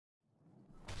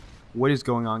What is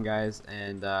going on, guys?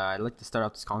 And I'd like to start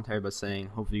off this commentary by saying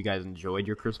hopefully you guys enjoyed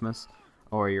your Christmas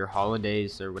or your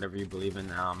holidays or whatever you believe in.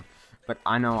 But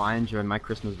I know I enjoyed my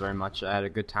Christmas very much. I had a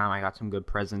good time. I got some good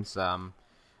presents.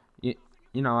 You,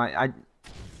 you know,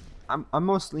 I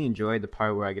mostly enjoy the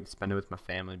part where I get to spend it with my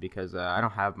family because I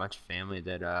don't have much family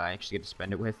that I actually get to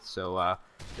spend it with. So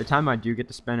the time I do get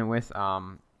to spend it with,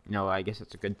 I guess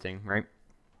it's a good thing, right?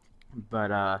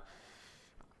 But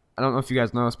I don't know if you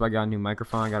guys noticed, but I got a new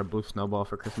microphone. I got a blue snowball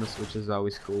for Christmas, which is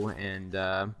always cool. And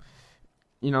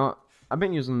you know, I've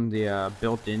been using the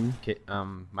built-in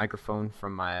microphone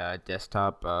from my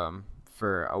desktop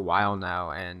for a while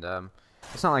now, and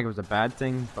it's not like it was a bad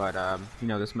thing, but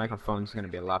this microphone is going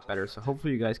to be a lot better. So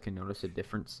hopefully you guys can notice a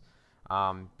difference,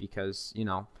 because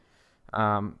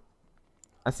um,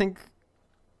 I think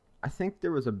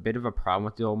there was a bit of a problem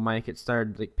with the old mic. It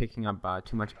started like picking up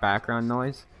too much background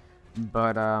noise.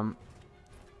 But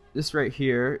this right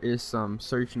here is some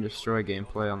search and destroy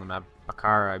gameplay on the map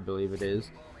Bakara, I believe it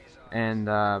is. And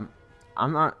I'm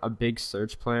not a big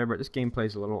search player, but this gameplay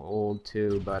is a little old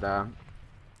too. But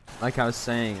like I was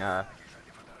saying,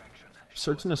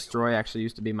 search and destroy actually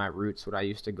used to be my roots. What I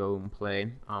used to go and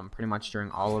play pretty much during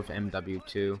all of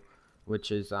MW2,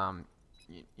 which is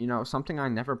something I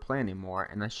never play anymore,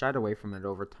 and I shied away from it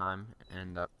over time.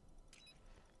 And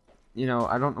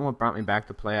I don't know what brought me back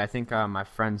to play. I think my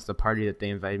friends, the party that they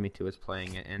invited me to, was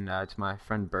playing it, and it's my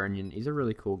friend Bernyan. He's a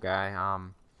really cool guy.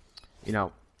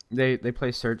 They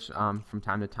play Search from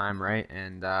time to time, right?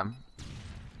 And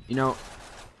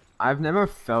I've never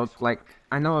felt like,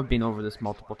 I know I've been over this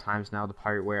multiple times now, the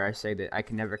part where I say that I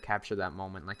can never capture that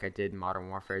moment like I did in Modern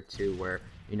Warfare 2, where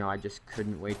I just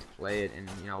couldn't wait to play it, and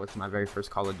it's my very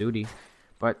first Call of Duty.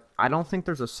 But I don't think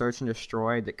there's a search and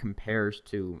destroy that compares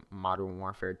to Modern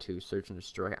Warfare 2 search and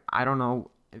destroy. I don't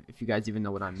know if you guys even know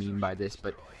what I mean by this,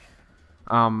 but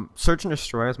search and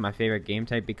destroy is my favorite game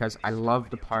type because I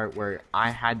love the part where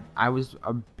I was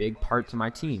a big part to my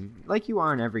team, like you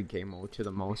are in every game mode to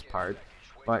the most part.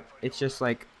 But it's just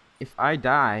like, if I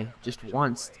die just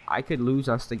once, I could lose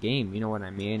us the game, you know what I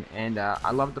mean? And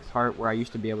I love the part where I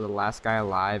used to be able to last guy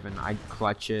alive and I'd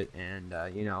clutch it, and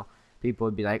people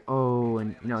would be like, oh,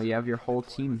 and you have your whole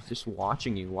team just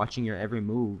watching you, watching your every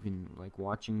move, and like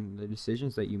watching the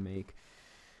decisions that you make.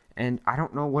 And I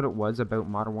don't know what it was about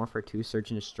Modern Warfare 2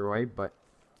 Search and Destroy, but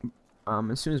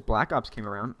as soon as Black Ops came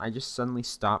around, I just suddenly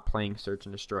stopped playing Search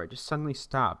and Destroy. Just suddenly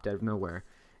stopped out of nowhere.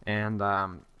 And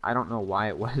I don't know why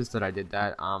it was that I did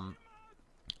that.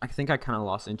 I think I kind of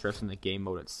lost interest in the game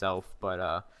mode itself,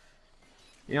 but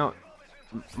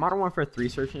Modern Warfare 3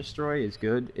 Search and Destroy is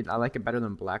good. I like it better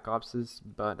than Black Ops's,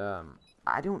 but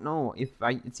I don't know if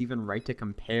it's even right to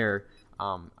compare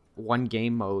one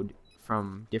game mode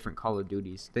from different Call of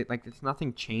Duties. It's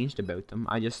nothing changed about them.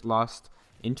 I just lost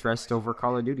interest over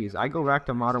Call of Duties. I go back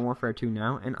to Modern Warfare 2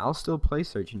 now, and I'll still play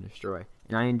Search and Destroy,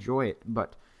 and I enjoy it,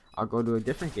 but I'll go to a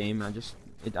different game, and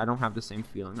I don't have the same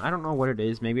feeling. I don't know what it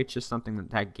is. Maybe it's just something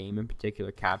that game in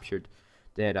particular captured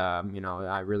that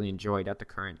I really enjoyed at the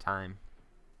current time.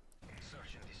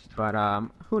 But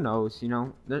who knows?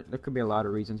 There could be a lot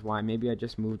of reasons why. Maybe I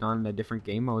just moved on to different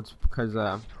game modes because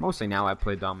mostly now I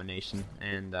play Domination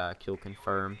and Kill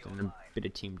Confirmed and a bit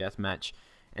of Team Deathmatch.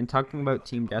 And talking about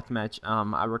Team Deathmatch,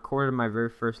 I recorded my very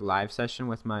first live session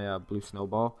with my Blue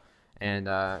Snowball, and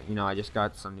I just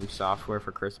got some new software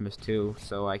for Christmas too,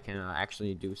 so I can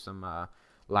actually do some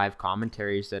live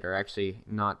commentaries that are actually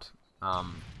not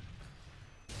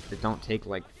that don't take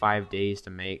like 5 days to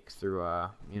make through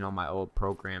my old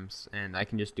programs, and I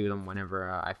can just do them whenever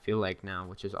I feel like now,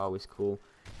 which is always cool.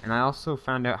 And I also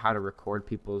found out how to record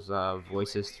people's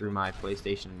voices through my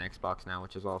PlayStation and Xbox now,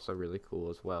 which is also really cool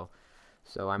as well.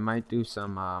 So I might do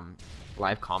some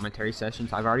live commentary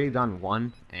sessions. I've already done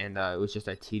one, and it was just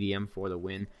a TDM for the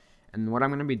win. And what I'm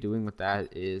going to be doing with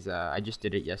that is I just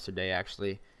did it yesterday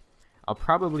actually. I'll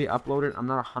probably upload it. I'm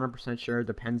not 100% sure. It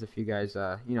depends if you guys,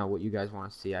 what you guys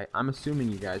want to see. I'm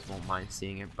assuming you guys won't mind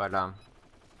seeing it, but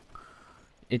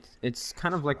it's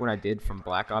kind of like what I did from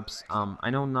Black Ops. I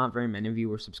know not very many of you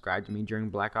were subscribed to me during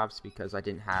Black Ops because I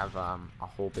didn't have a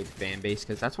whole big fan base,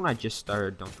 because that's when I just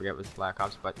started. Don't forget, with Black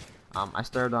Ops, but I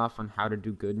started off on how to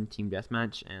do good in Team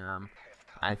Deathmatch, and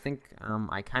I think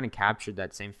I kind of captured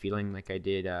that same feeling like I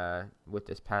did with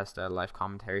this past live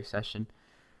commentary session.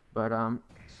 But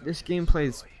this gameplay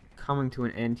is coming to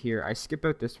an end here. I skip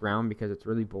out this round because it's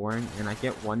really boring, and I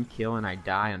get one kill and I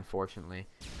die, unfortunately.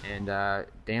 And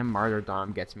damn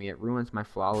Martyrdom gets me. It ruins my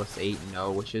flawless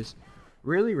 8-0, which is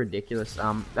really ridiculous.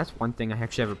 That's one thing I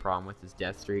actually have a problem with, is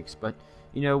death streaks. But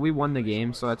we won the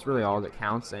game, so that's really all that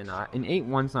counts. And an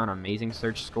 8-1's not an amazing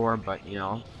search score, but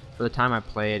for for the time I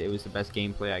played, it was the best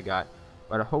gameplay I got.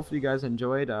 But hopefully you guys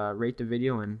enjoyed. Rate the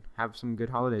video and have some good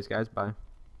holidays, guys. Bye.